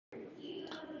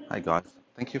Hey guys,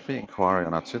 thank you for your inquiry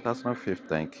on our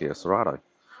 2015 Kia Cerato.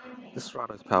 This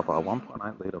Cerato is powered by a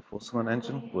 1.8 litre four-cylinder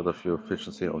engine with a fuel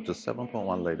efficiency of just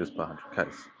 7.1 litres per 100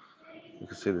 k's. You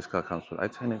can see this car comes with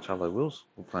 18-inch alloy wheels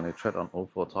with plenty of tread on all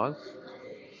four tyres.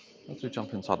 As we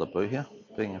jump inside the boot here,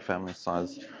 being a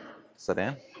family-size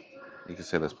sedan, you can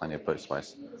see there's plenty of boot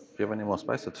space. If you have any more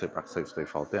space, the two back seats do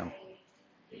fold down.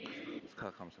 This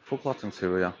car comes with full cloth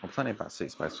interior with plenty of back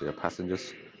seat space for your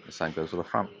passengers. The same goes with the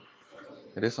front.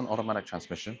 It is an automatic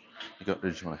transmission. You got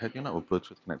original head unit with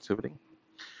Bluetooth connectivity.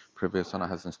 Previous owner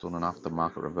has installed an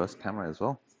aftermarket reverse camera as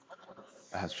well.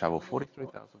 It has travelled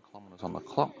 43,000 kilometres on the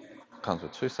clock. Comes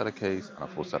with two set of keys and a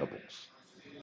full set of books.